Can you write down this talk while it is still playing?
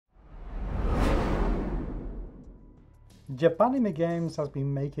Japanime Games has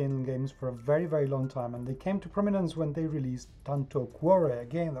been making games for a very long time, and they came to prominence when they released Tanto Cuore, a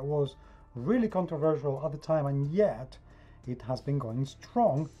game that was really controversial at the time, and yet it has been going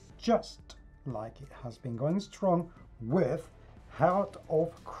strong, just like it has been going strong with Heart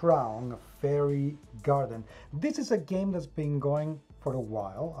of Crown Fairy Garden. This is a game that's been going for a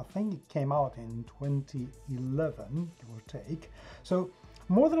while. I think it came out in 2011, give or take. So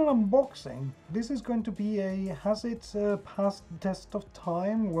more than an unboxing, this is going to be a, has it passed the test of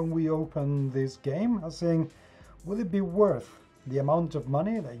time when we open this game? As saying, will it be worth the amount of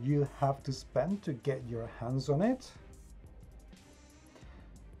money that you have to spend to get your hands on it?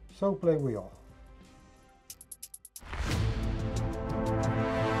 So play we all.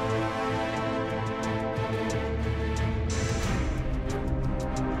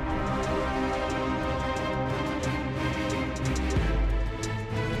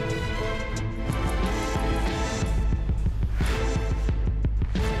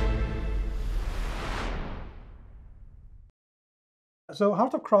 So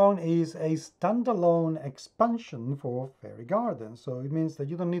Heart of Crown is a standalone expansion for Fairy Garden. So it means that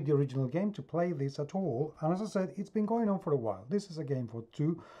you don't need the original game to play this at all. And as I said, it's been going on for a while. This is a game for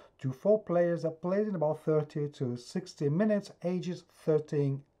 2 to 4 players that plays in about 30 to 60 minutes, ages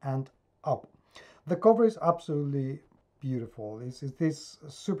 13 and up. The cover is absolutely beautiful. This is this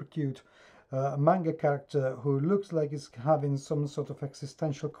super cute manga character who looks like he's having some sort of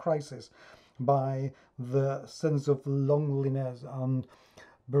existential crisis by the sense of loneliness and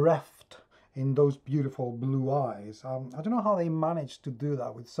bereft in those beautiful blue eyes. I don't know how they managed to do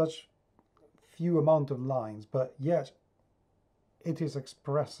that with such few amount of lines, but yet it is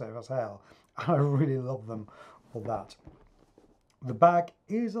expressive as hell. I really love them for that. The back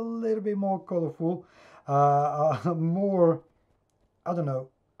is a little bit more colorful, more, I don't know,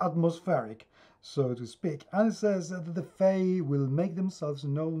 atmospheric, so to speak. And it says that the Fae will make themselves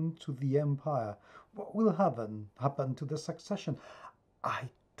known to the Empire. What will happen to the succession? I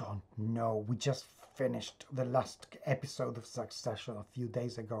don't know. We just finished the last episode of Succession a few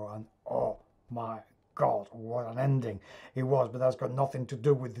days ago, and oh my God, what an ending it was. But that's got nothing to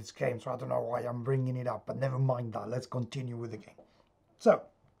do with this game, so I don't know why I'm bringing it up, but never mind that. Let's continue with the game. So,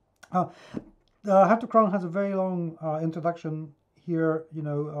 Heart of Crown has a very long introduction here, you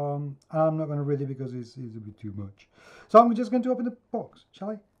know, I'm not going to read it because it's a bit too much. So I'm just going to open the box, shall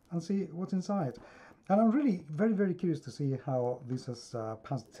I? And see what's inside. And I'm really very curious to see how this has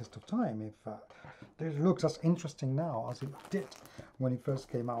passed the test of time. If this looks as interesting now as it did when it first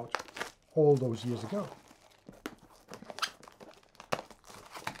came out all those years ago.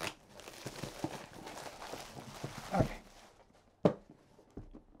 Okay.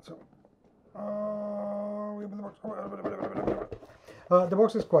 So, we open the box. The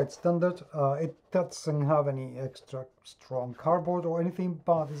box is quite standard. It doesn't have any extra strong cardboard or anything,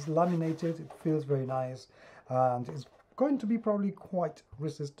 but it's laminated. It feels very nice, and it's going to be probably quite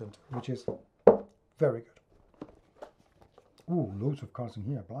resistant, which is very good. Ooh, loads of cards in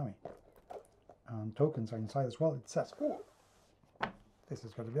here, blimey. And tokens are inside as well. It says, ooh, this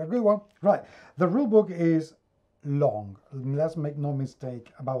is going to be a good one. Right, the rule book is long. Let's make no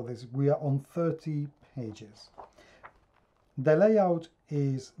mistake about this. We are on 30 pages. The layout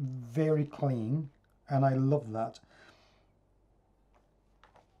is very clean, and I love that.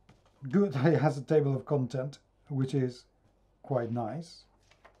 Good, it has a table of content, which is quite nice.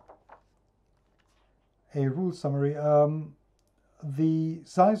 A rule summary. The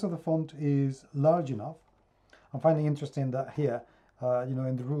size of the font is large enough. I'm finding interesting that here, you know,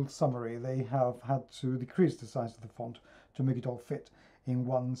 in the rule summary, they have had to decrease the size of the font to make it all fit in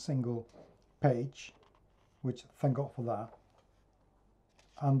one single page, which thank God for that.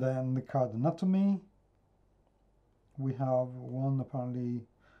 And then the card anatomy. We have one, apparently,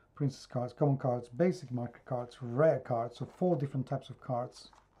 princess cards, common cards, basic market cards, rare cards. So 4 different types of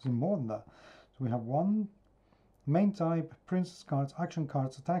cards. There's more than that. So we have one main type, princess cards, action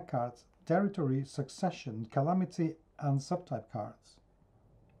cards, attack cards, territory, succession, calamity, and subtype cards.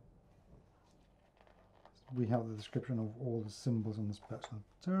 We have the description of all the symbols and the special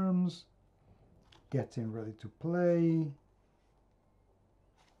terms. Getting ready to play.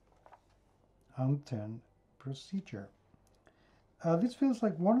 And turn procedure. This feels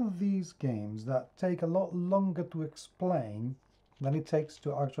like one of these games that take a lot longer to explain than it takes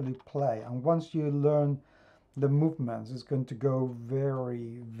to actually play. And once you learn the movements, it's going to go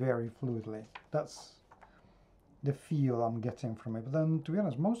very fluidly. That's the feel I'm getting from it. But then, to be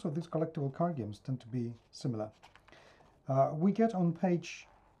honest, most of these collectible card games tend to be similar. We get on page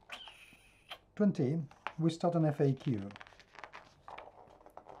 20, we start an FAQ.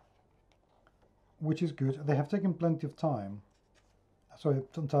 which is good. They have taken plenty of time, sorry,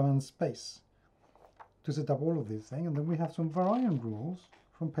 some time and space to set up all of these things. And then we have some variant rules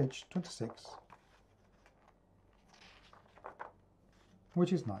from page 26,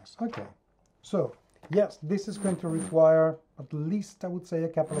 which is nice. Okay, so yes, this is going to require at least, I would say, a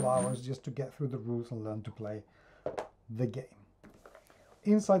couple of hours just to get through the rules and learn to play the game.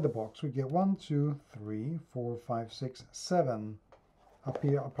 Inside the box we get 1, 2, 3, 4, 5, 6, 7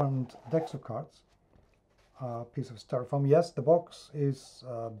 apparent decks of cards. A piece of styrofoam. Yes, the box is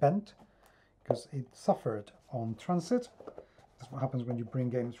bent because it suffered on transit. That's what happens when you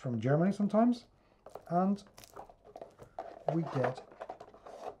bring games from Germany sometimes. And we get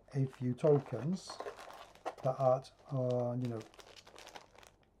a few tokens that are, you know,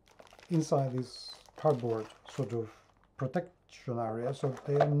 inside this cardboard sort of protection area, so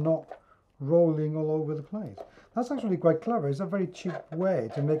they are not rolling all over the place. That's actually quite clever. It's a very cheap way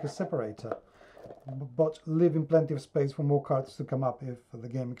to make a separator, but leaving plenty of space for more cards to come up if the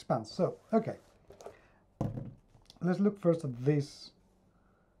game expands. So, okay. Let's look first at this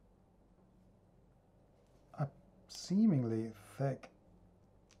seemingly thick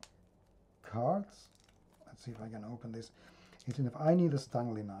cards. Let's see if I can open this. It's enough. I need a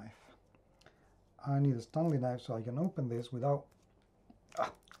Stanley knife. I need a Stanley knife so I can open this without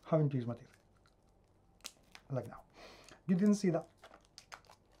having to use my teeth. Like now. You didn't see that.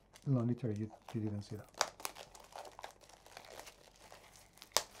 No, literally, you didn't see that.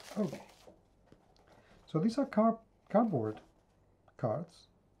 Okay. So these are cardboard cards.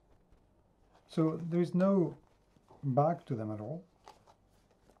 So there is no back to them at all.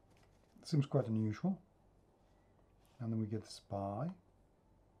 It seems quite unusual. And then we get Spy,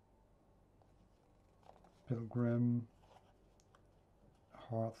 Pilgrim,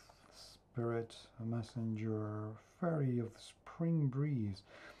 Hearth Spirit, a Messenger, Fairy of the Spring Breeze,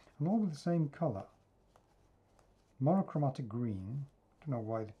 and all with the same color. Monochromatic green. Don't know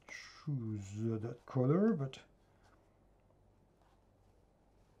why they choose that color, but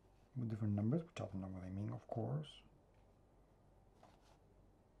with different numbers, which I don't know what they mean, of course.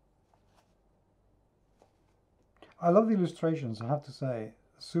 I love the illustrations, I have to say.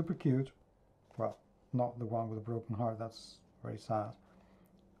 Super cute. Well, not the one with a broken heart, that's very sad.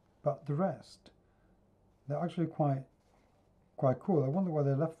 But the rest, they're actually quite cool. I wonder why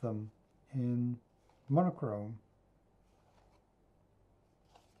they left them in monochrome.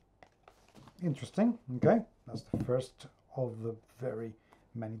 Interesting. Okay, that's the first of the very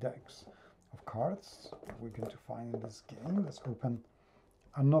many decks of cards we're going to find in this game. Let's open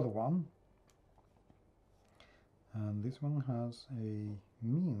another one. And this one has a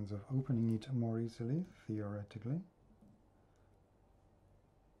means of opening it more easily, theoretically.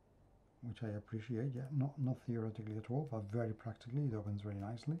 Which I appreciate, yeah, not theoretically at all, but very practically. It opens very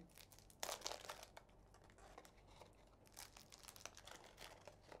nicely.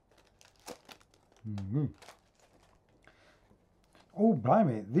 Oh,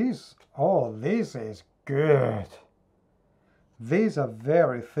 blimey, this is good. These are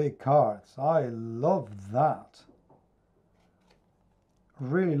very thick cards. I love that.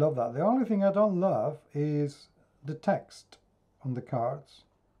 Really love that. The only thing I don't love is the text on the cards.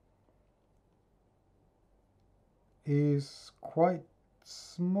 Is quite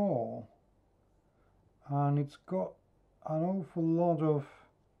small, and it's got an awful lot of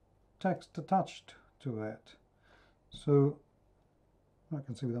text attached to it, so I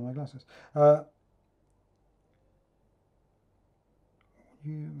can see without my glasses. Oh,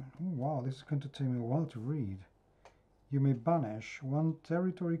 wow, this is going to take me a while to read. You may banish one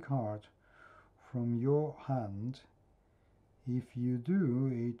territory card from your hand. If you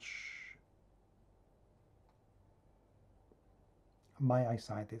do, my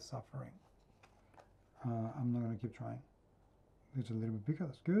eyesight is suffering. I'm not going to keep trying. It's a little bit bigger,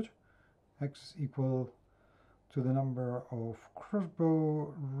 that's good. X is equal to the number of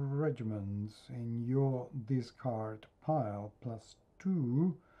crossbow regiments in your discard pile plus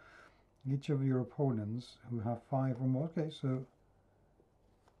 2 each of your opponents who have 5 or more. Okay, so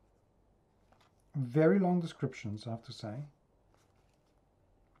very long descriptions, I have to say.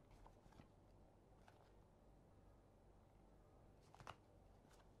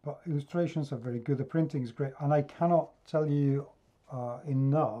 But illustrations are very good. The printing is great, and I cannot tell you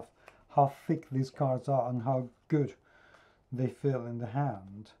enough how thick these cards are and how good they feel in the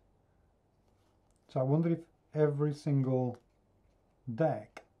hand. So I wonder if every single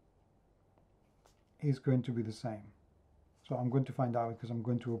deck is going to be the same. So I'm going to find out, because I'm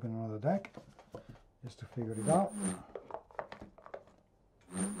going to open another deck just to figure it out.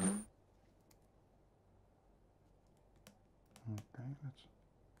 Okay, let's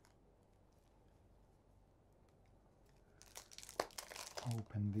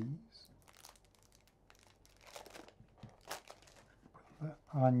Open these.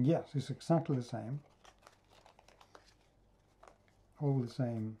 And yes, it's exactly the same. All the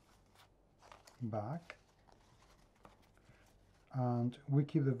same back. And we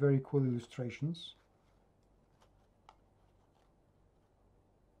keep the very cool illustrations.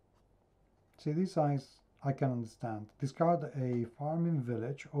 See, these eyes I can understand. Discard a farming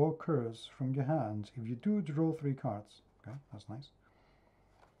village or curse from your hand. If you do, draw 3 cards. Okay, that's nice.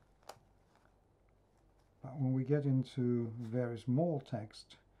 But when we get into very small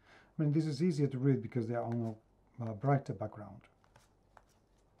text, I mean, this is easier to read because they are on a brighter background.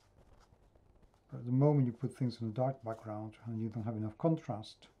 But the moment you put things in a dark background and you don't have enough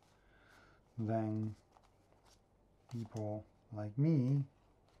contrast, then people like me,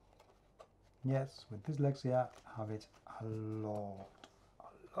 yes, with dyslexia, have it a lot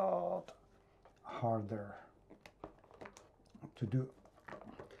harder to do.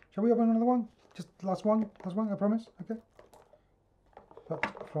 Shall we open another one? Just last one, I promise, okay?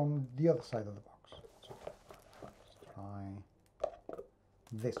 But from the other side of the box. So let's try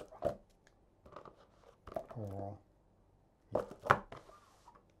this one. Or, yeah.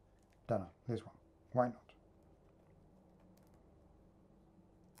 Don't know, this one. Why not?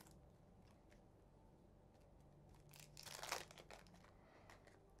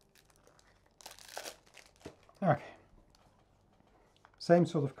 Okay, same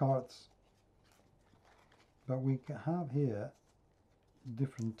sort of cards, but we have here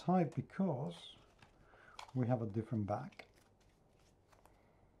different type because we have a different back,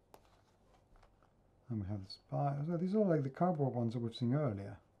 and we have the spy. So these are like the cardboard ones that we've seen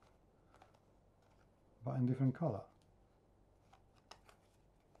earlier, but in different color.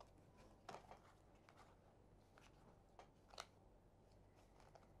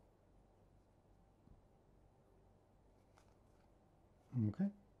 Okay.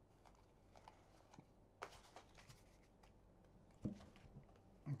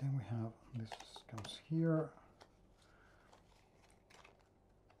 And then we have this comes here.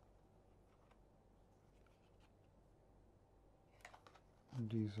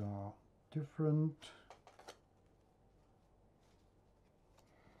 These are different.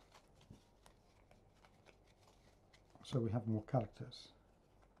 So we have more characters,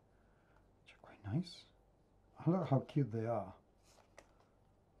 which are quite nice. Look how cute they are.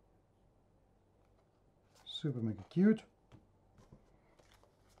 Super mega cute.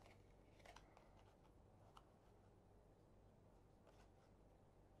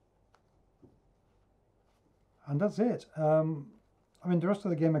 And that's it. I mean, the rest of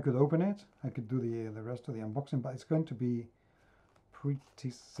the game I could open it. I could do the rest of the unboxing, but it's going to be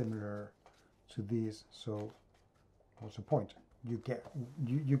pretty similar to these. So what's the point? You get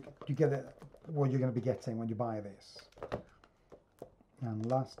what you're going to be getting when you buy this. And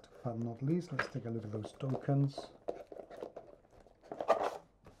last but not least, let's take a look at those tokens.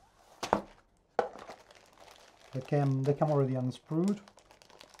 They come already unscrewed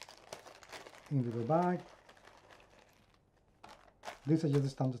into the bag. These are just the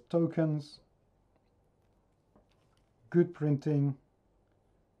standard tokens. Good printing,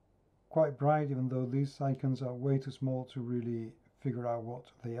 quite bright, even though these icons are way too small to really figure out what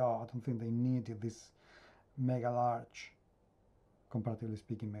they are. I don't think they needed this mega large, comparatively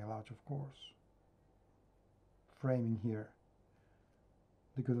speaking, mega large, of course, framing here.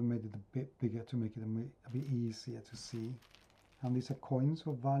 They could have made it a bit bigger to make it a bit easier to see. And these are coins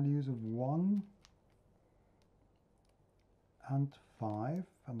of values of 1 and 5,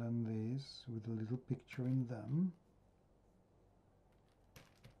 and then these with a little picture in them.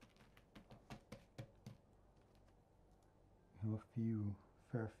 We have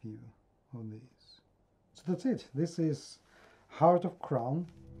a fair few of these. So that's it. This is Heart of Crown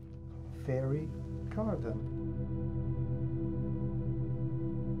Fairy Garden.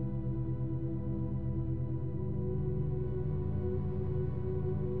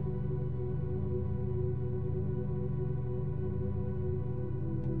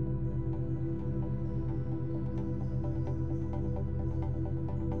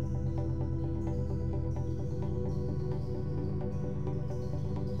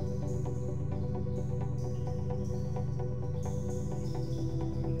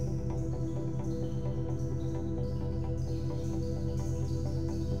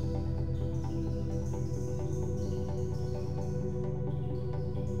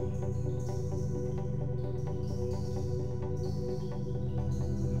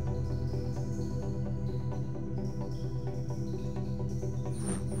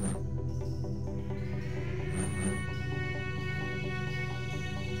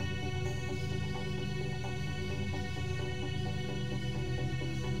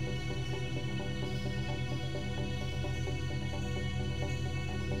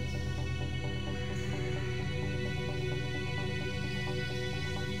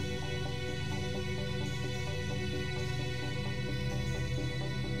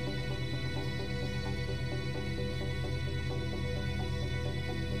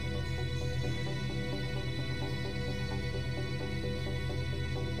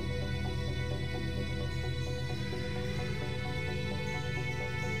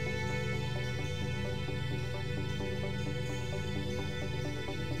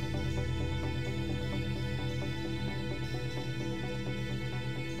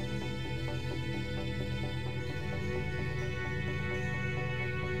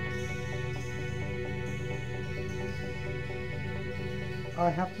 I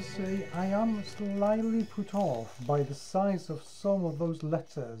have to say I am slightly put off by the size of some of those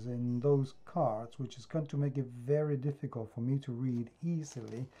letters in those cards, which is going to make it very difficult for me to read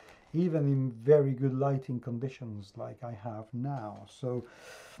easily, even in very good lighting conditions like I have now. So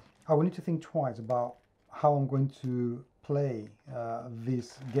I will need to think twice about how I'm going to play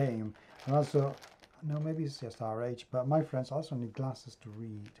this game. And also, no, maybe it's just our age, but my friends also need glasses to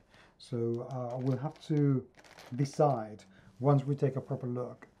read. So we'll have to decide once we take a proper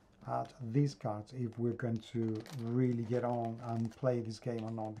look at these cards if we're going to really get on and play this game or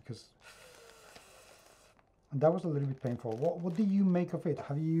not, because that was a little bit painful. What do you make of it?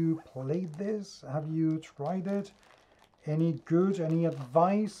 Have you played this? Have you tried it? Any good? Any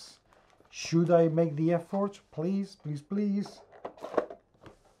advice? Should I make the effort? Please, please, please.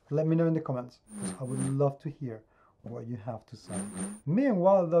 Let me know in the comments. I would love to hear what you have to say.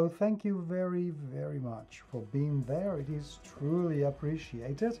 Meanwhile, though, thank you very, very much for being there. It is truly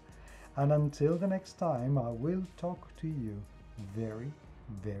appreciated. And until the next time, I will talk to you very,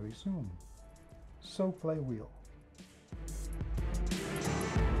 very soon. So play wheel.